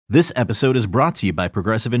This episode is brought to you by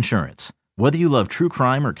Progressive Insurance. Whether you love true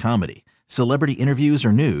crime or comedy, celebrity interviews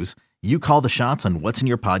or news, you call the shots on what's in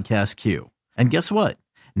your podcast queue. And guess what?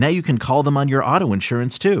 Now you can call them on your auto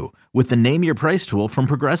insurance too with the Name Your Price tool from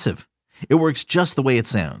Progressive. It works just the way it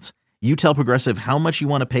sounds. You tell Progressive how much you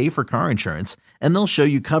want to pay for car insurance, and they'll show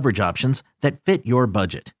you coverage options that fit your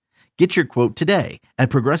budget. Get your quote today at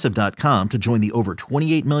Progressive.com to join the over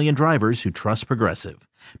 28 million drivers who trust Progressive.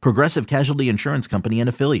 Progressive Casualty Insurance Company and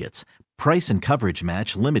Affiliates. Price and coverage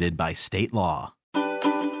match limited by state law.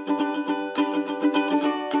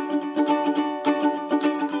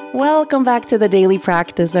 Welcome back to the Daily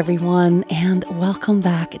Practice, everyone, and welcome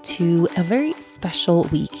back to a very special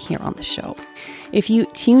week here on the show. If you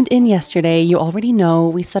tuned in yesterday, you already know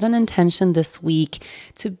we set an intention this week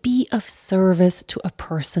to be of service to a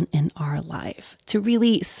person in our life, to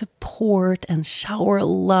really support and shower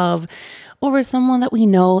love over someone that we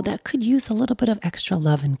know that could use a little bit of extra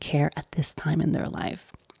love and care at this time in their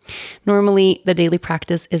life. Normally, the Daily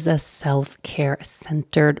Practice is a self-care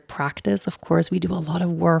centered practice. Of course, we do a lot of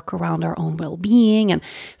work around our own well-being and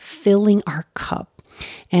filling our cup.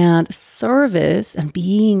 And service and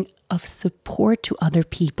being of support to other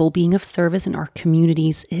people, being of service in our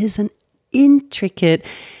communities is an intricate,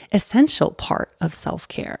 essential part of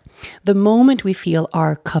self-care. The moment we feel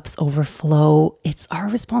our cups overflow, it's our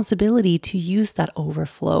responsibility to use that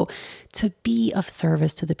overflow to be of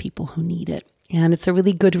service to the people who need it. And it's a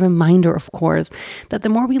really good reminder, of course, that the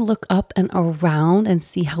more we look up and around and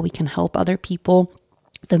see how we can help other people,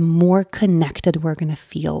 the more connected we're going to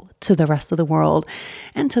feel to the rest of the world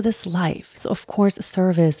and to this life. So, of course,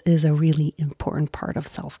 service is a really important part of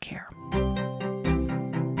self-care.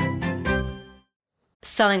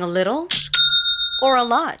 Selling a little or a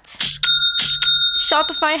lot?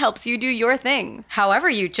 Shopify helps you do your thing, however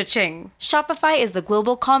you cha-ching. Shopify is the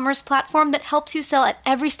global commerce platform that helps you sell at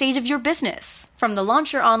every stage of your business. From the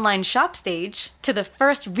launch your online shop stage, to the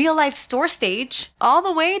first real-life store stage, all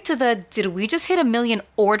the way to the did we just hit 1 million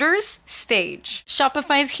orders stage.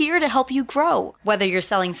 Shopify is here to help you grow. Whether you're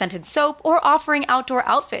selling scented soap or offering outdoor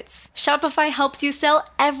outfits, Shopify helps you sell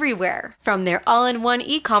everywhere. From their all-in-one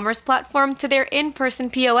e-commerce platform to their in-person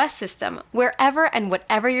POS system, wherever and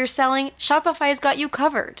whatever you're selling, Shopify's got you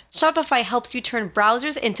covered. Shopify helps you turn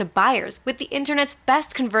browsers into buyers with the internet's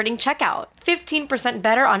best converting checkout, 15%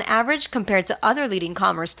 better on average compared to other leading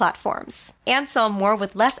commerce platforms. And sell more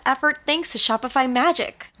with less effort thanks to Shopify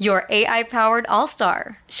Magic, your AI-powered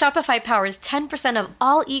all-star. Shopify powers 10% of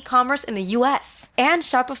all e-commerce in the US. And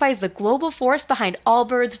Shopify is the global force behind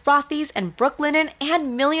Allbirds, Rothy's, and Brooklinen,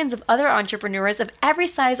 and millions of other entrepreneurs of every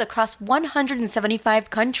size across 175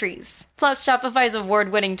 countries. Plus, Shopify's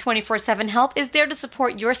award-winning 24/7 help is there to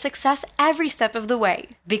support your success every step of the way.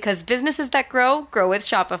 Because businesses that grow with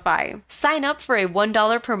Shopify. Sign up for a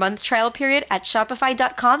 $1 per month trial period at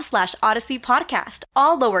shopify.com/Odyssey Podcast,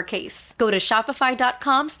 all lowercase. Go to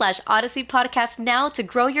shopify.com/Odyssey Podcast now to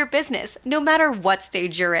grow your business, no matter what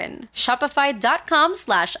stage you're in.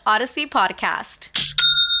 Shopify.com/Odyssey Podcast.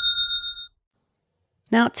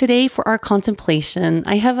 Now, today for our contemplation,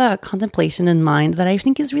 I have a contemplation in mind that I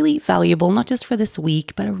think is really valuable, not just for this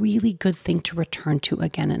week, but a really good thing to return to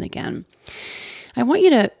again and again. I want you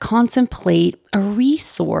to contemplate a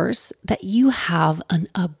resource that you have an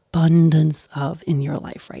abundance of in your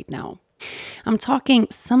life right now. I'm talking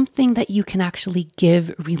something that you can actually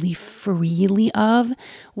give really freely of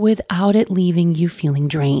without it leaving you feeling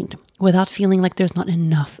drained, without feeling like there's not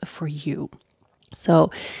enough for you.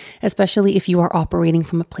 So, especially if you are operating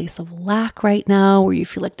from a place of lack right now, where you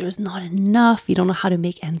feel like there's not enough, you don't know how to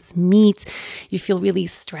make ends meet, you feel really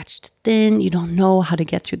stretched thin, you don't know how to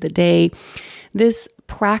get through the day. This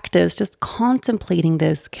practice, just contemplating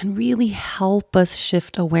this, can really help us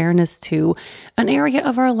shift awareness to an area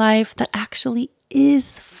of our life that actually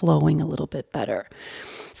is flowing a little bit better.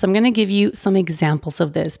 So I'm going to give you some examples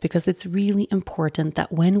of this because it's really important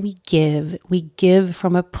that when we give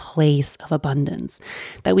from a place of abundance,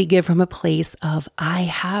 that we give from a place of, I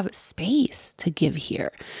have space to give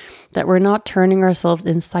here, that we're not turning ourselves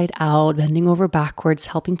inside out, bending over backwards,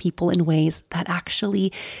 helping people in ways that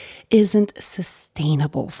actually isn't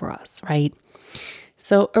sustainable for us, right?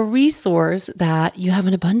 So a resource that you have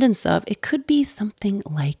an abundance of, it could be something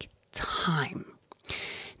like time.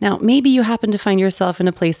 Now, maybe you happen to find yourself in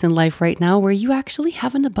a place in life right now where you actually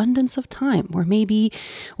have an abundance of time, where maybe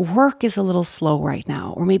work is a little slow right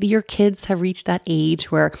now, or maybe your kids have reached that age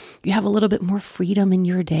where you have a little bit more freedom in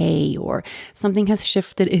your day, or something has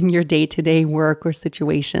shifted in your day-to-day work or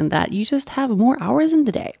situation that you just have more hours in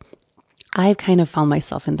the day. I've kind of found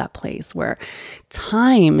myself in that place where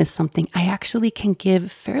time is something I actually can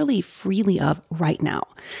give fairly freely of right now.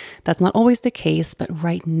 That's not always the case, but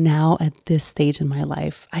right now at this stage in my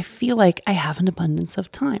life, I feel like I have an abundance of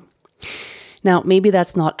time. Now, maybe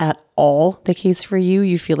that's not at all the case for you.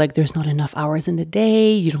 You feel like there's not enough hours in the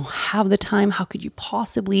day. You don't have the time. How could you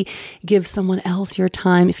possibly give someone else your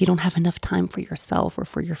time if you don't have enough time for yourself or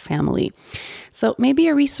for your family? So maybe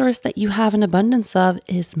a resource that you have an abundance of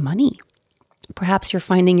is money. Perhaps you're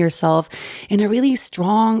finding yourself in a really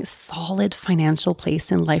strong, solid financial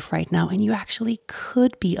place in life right now, and you actually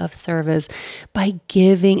could be of service by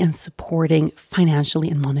giving and supporting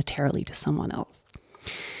financially and monetarily to someone else.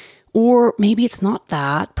 Or maybe it's not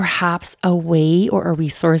that. Perhaps a way or a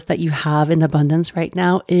resource that you have in abundance right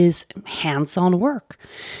now is hands-on work.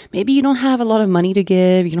 Maybe you don't have a lot of money to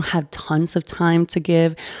give, you don't have tons of time to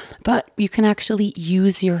give, but you can actually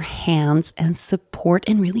use your hands and support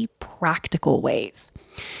in really practical ways.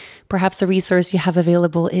 Perhaps a resource you have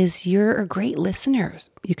available is you're great listeners.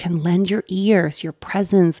 You can lend your ears, your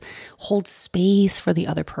presence, hold space for the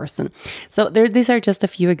other person. So these are just a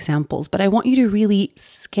few examples, but I want you to really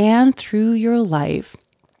scan through your life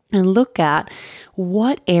and look at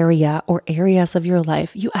what area or areas of your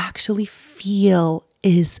life you actually feel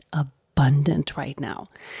is abundant right now.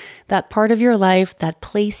 That part of your life, that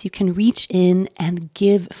place you can reach in and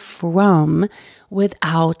give from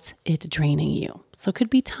without it draining you. So it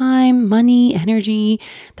could be time, money, energy,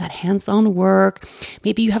 that hands-on work.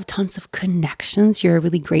 Maybe you have tons of connections. You're a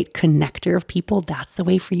really great connector of people. That's a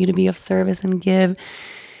way for you to be of service and give.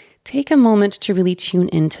 Take a moment to really tune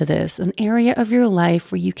into this, an area of your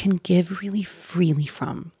life where you can give really freely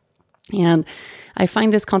from. And I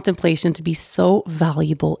find this contemplation to be so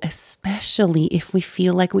valuable, especially if we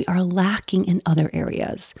feel like we are lacking in other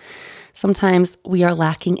areas. Sometimes we are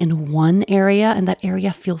lacking in one area and that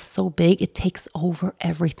area feels so big, it takes over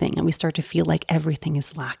everything and we start to feel like everything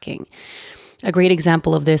is lacking. A great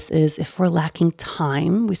example of this is if we're lacking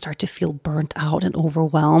time, we start to feel burnt out and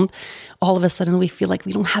overwhelmed. All of a sudden we feel like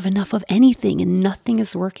we don't have enough of anything and nothing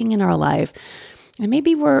is working in our life. And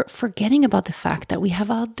maybe we're forgetting about the fact that we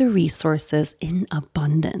have other resources in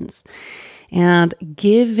abundance. And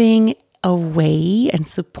giving away and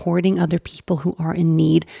supporting other people who are in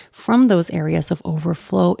need from those areas of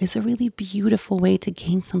overflow is a really beautiful way to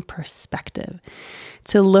gain some perspective,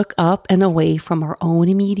 to look up and away from our own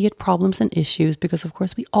immediate problems and issues, because of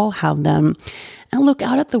course we all have them, and look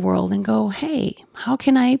out at the world and go, hey, how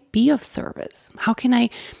can I be of service? How can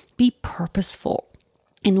I be purposeful?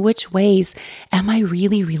 In which ways am I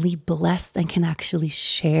really, really blessed and can actually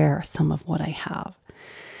share some of what I have?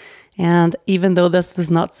 And even though this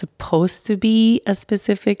was not supposed to be a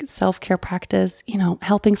specific self-care practice,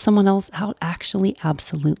 helping someone else out actually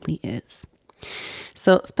absolutely is.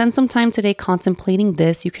 So spend some time today contemplating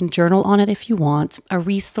this. You can journal on it if you want. A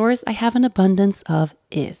resource I have an abundance of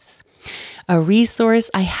is. A resource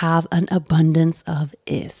I have an abundance of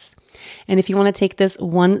is. And if you want to take this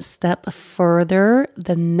one step further,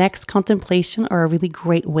 the next contemplation, or a really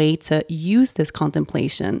great way to use this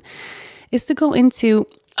contemplation, is to go into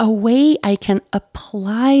a way I can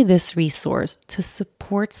apply this resource to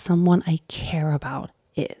support someone I care about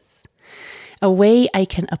is. A way I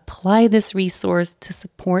can apply this resource to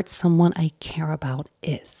support someone I care about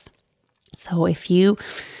is. So if you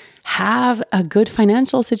have a good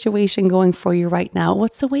financial situation going for you right now,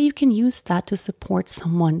 what's a way you can use that to support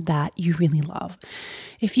someone that you really love?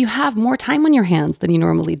 If you have more time on your hands than you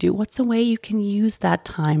normally do, what's a way you can use that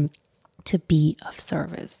time to be of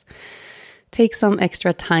service? Take some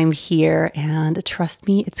extra time here and trust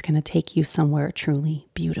me, it's going to take you somewhere truly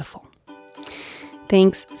beautiful.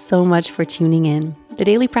 Thanks so much for tuning in. The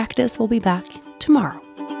Daily Practice will be back tomorrow.